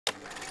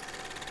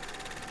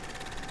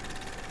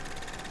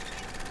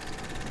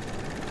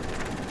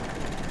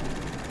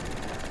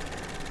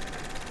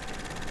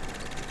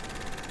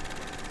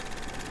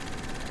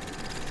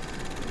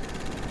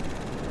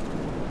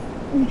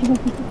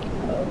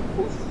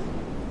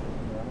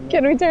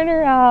Can we turn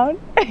around?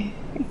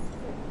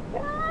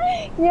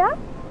 Yeah?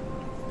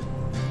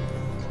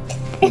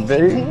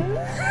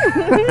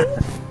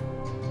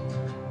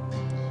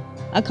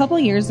 A couple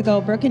years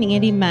ago, Brooke and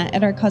Andy met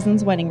at our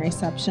cousin's wedding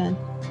reception.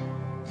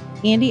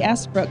 Andy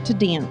asked Brooke to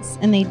dance,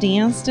 and they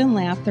danced and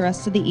laughed the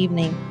rest of the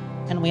evening,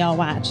 and we all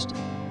watched.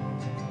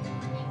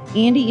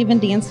 Andy even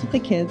danced with the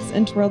kids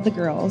and twirled the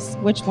girls,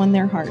 which won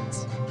their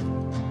hearts.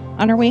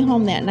 On our way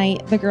home that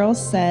night, the girls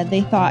said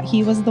they thought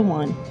he was the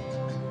one.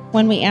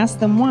 When we asked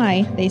them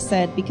why, they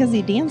said because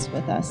he danced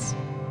with us.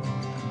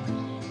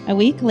 A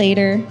week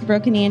later,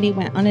 Brooke and Andy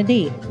went on a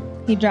date.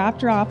 He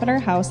dropped her off at our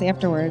house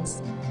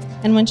afterwards,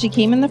 and when she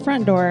came in the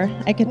front door,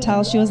 I could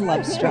tell she was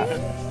love struck.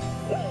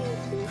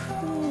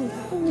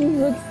 You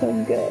look so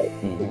good.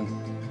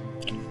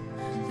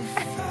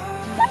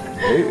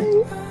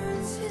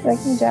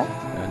 Like me, Jeff?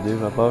 I do,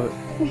 I love it.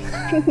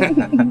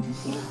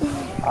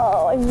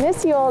 Oh, I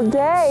miss you all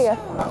day.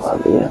 I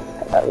love you.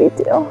 I love you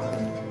too.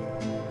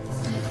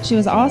 She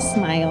was all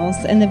smiles,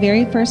 and the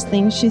very first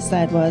thing she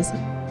said was,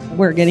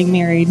 "We're getting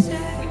married."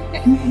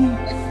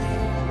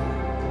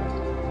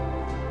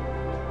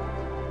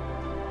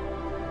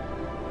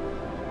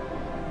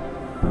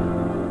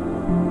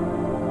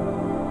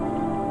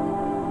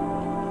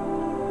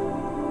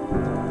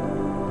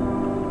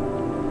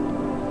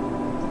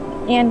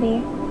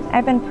 Andy,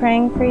 I've been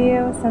praying for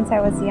you since I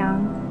was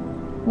young.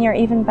 You're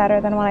even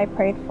better than what I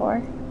prayed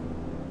for.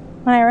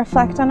 When I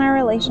reflect on our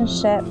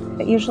relationship,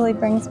 it usually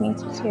brings me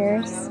to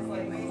tears.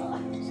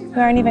 We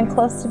aren't even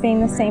close to being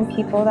the same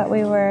people that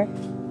we were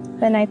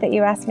the night that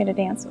you asked me to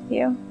dance with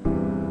you.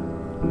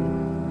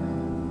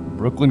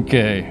 Brooklyn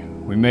K,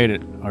 we made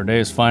it. Our day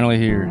is finally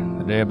here,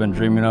 the day I've been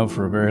dreaming of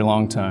for a very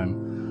long time.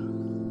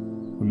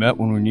 We met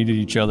when we needed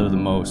each other the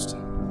most.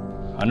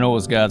 I know it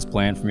was God's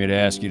plan for me to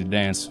ask you to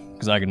dance,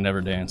 because I could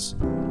never dance.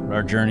 But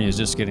our journey is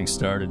just getting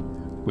started.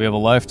 We have a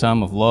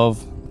lifetime of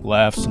love,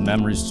 laughs, and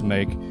memories to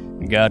make,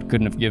 and God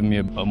couldn't have given me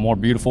a more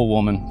beautiful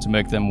woman to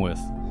make them with.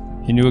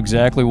 He knew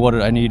exactly what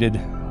I needed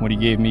when He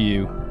gave me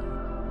you.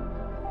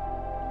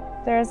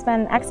 There has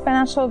been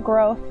exponential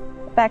growth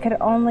that could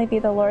only be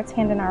the Lord's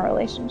hand in our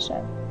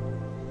relationship.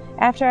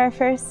 After our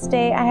first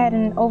date, I had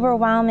an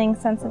overwhelming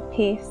sense of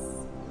peace.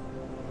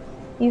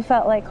 You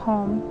felt like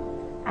home.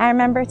 I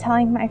remember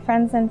telling my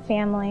friends and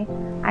family,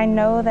 I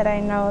know that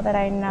I know that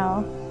I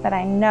know that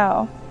I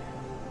know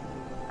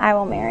I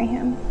will marry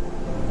him.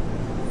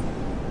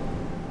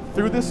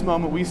 Through this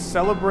moment, we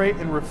celebrate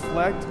and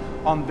reflect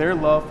on their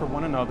love for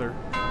one another,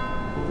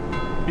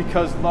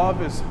 because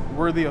love is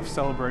worthy of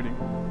celebrating.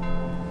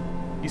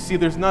 You see,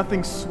 there's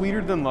nothing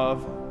sweeter than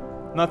love,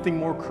 nothing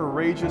more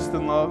courageous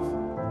than love,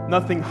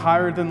 nothing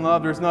higher than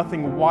love, there's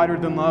nothing wider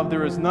than love,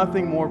 there is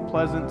nothing more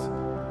pleasant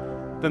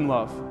than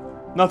love.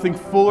 Nothing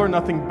fuller,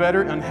 nothing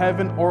better in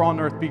heaven or on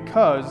earth,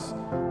 because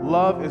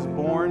love is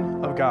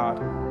born of God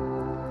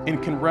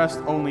and can rest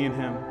only in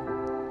Him.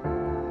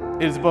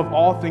 It is above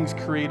all things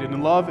created,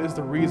 and love is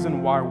the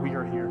reason why we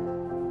are here.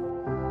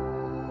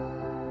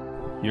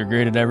 You're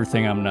great at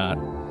everything I'm not.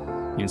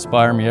 You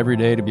inspire me every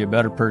day to be a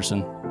better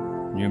person.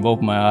 You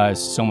invoke my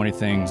eyes to so many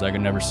things I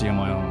could never see on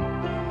my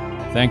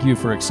own. Thank you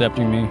for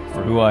accepting me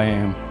for who I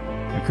am,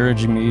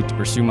 encouraging me to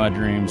pursue my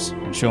dreams,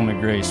 and show me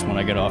grace when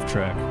I get off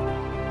track.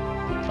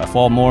 I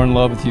fall more in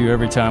love with you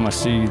every time I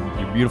see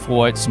your beautiful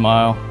white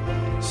smile,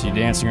 see you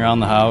dancing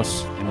around the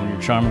house, and when your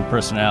charming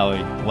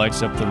personality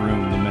lights up the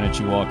room the minute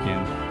you walk in.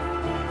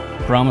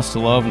 I promise to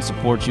love and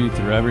support you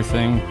through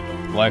everything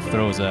life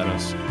throws at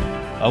us.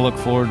 I look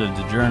forward to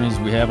the journeys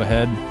we have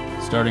ahead,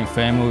 starting a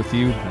family with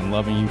you and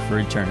loving you for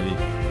eternity.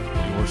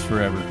 Yours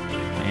forever,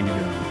 Andy.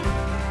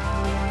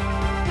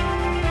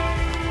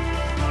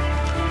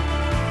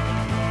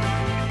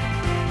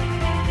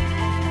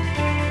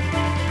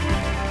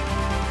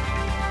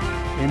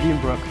 Andy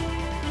and Brooke,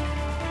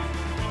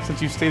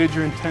 since you stated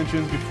your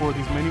intentions before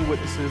these many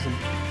witnesses and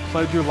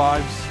pledged your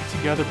lives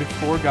together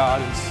before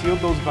God and sealed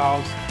those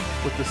vows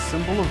with the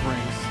symbol of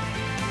rings,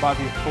 by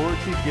the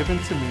authority given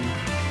to me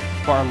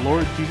by our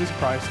Lord Jesus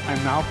Christ, I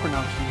now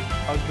pronounce you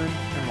husband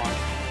and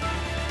wife.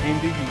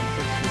 Andy, you may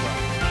fix your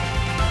vows.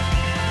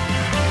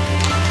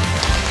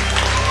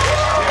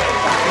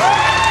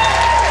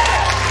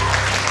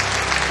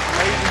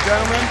 Ladies and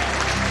gentlemen,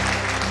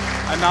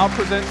 I now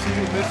present to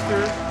you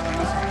Mr. and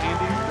Mrs.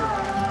 Andy Durham.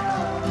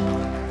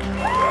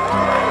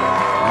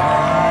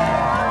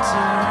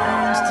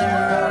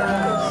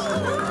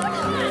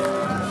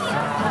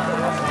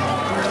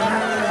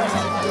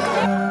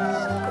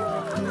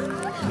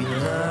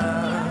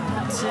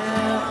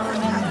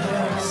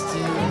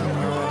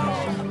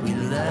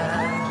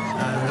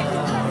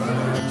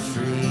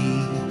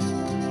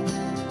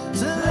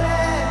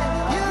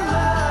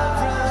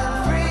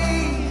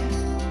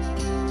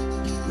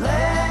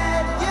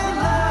 Let your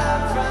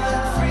love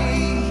run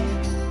free.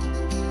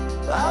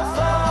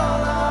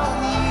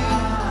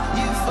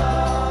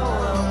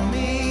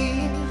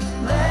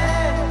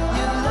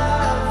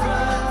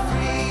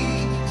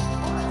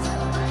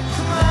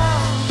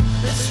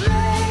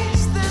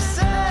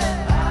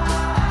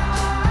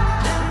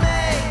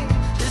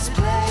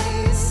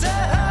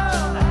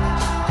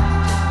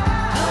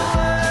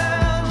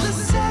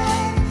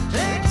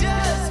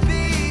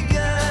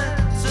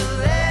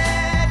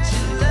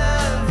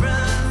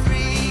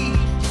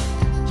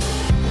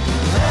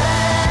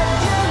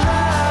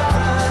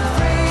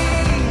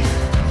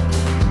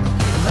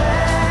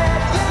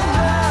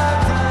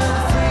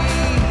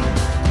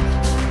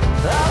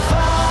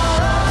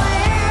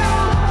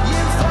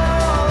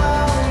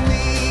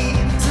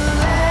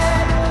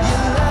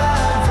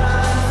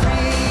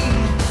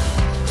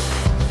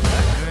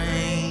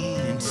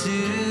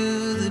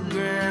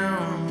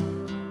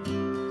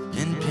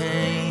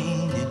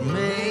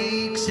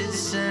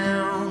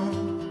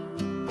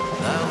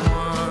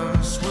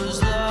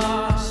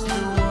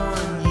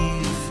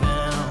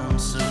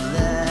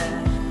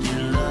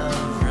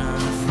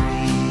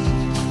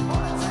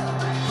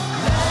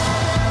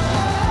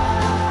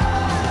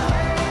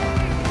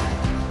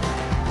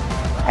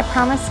 I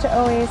promise to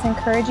always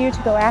encourage you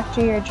to go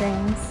after your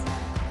dreams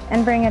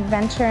and bring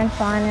adventure and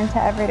fun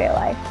into everyday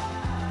life.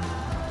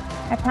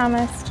 I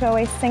promise to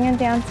always sing and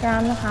dance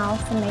around the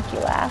house and make you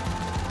laugh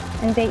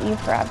and date you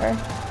forever.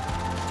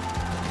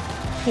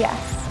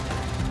 P.S.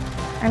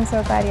 I'm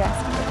so glad you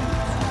asked me to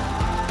dance.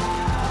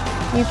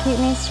 You keep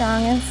me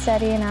strong and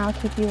steady, and I'll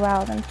keep you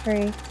wild and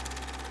free.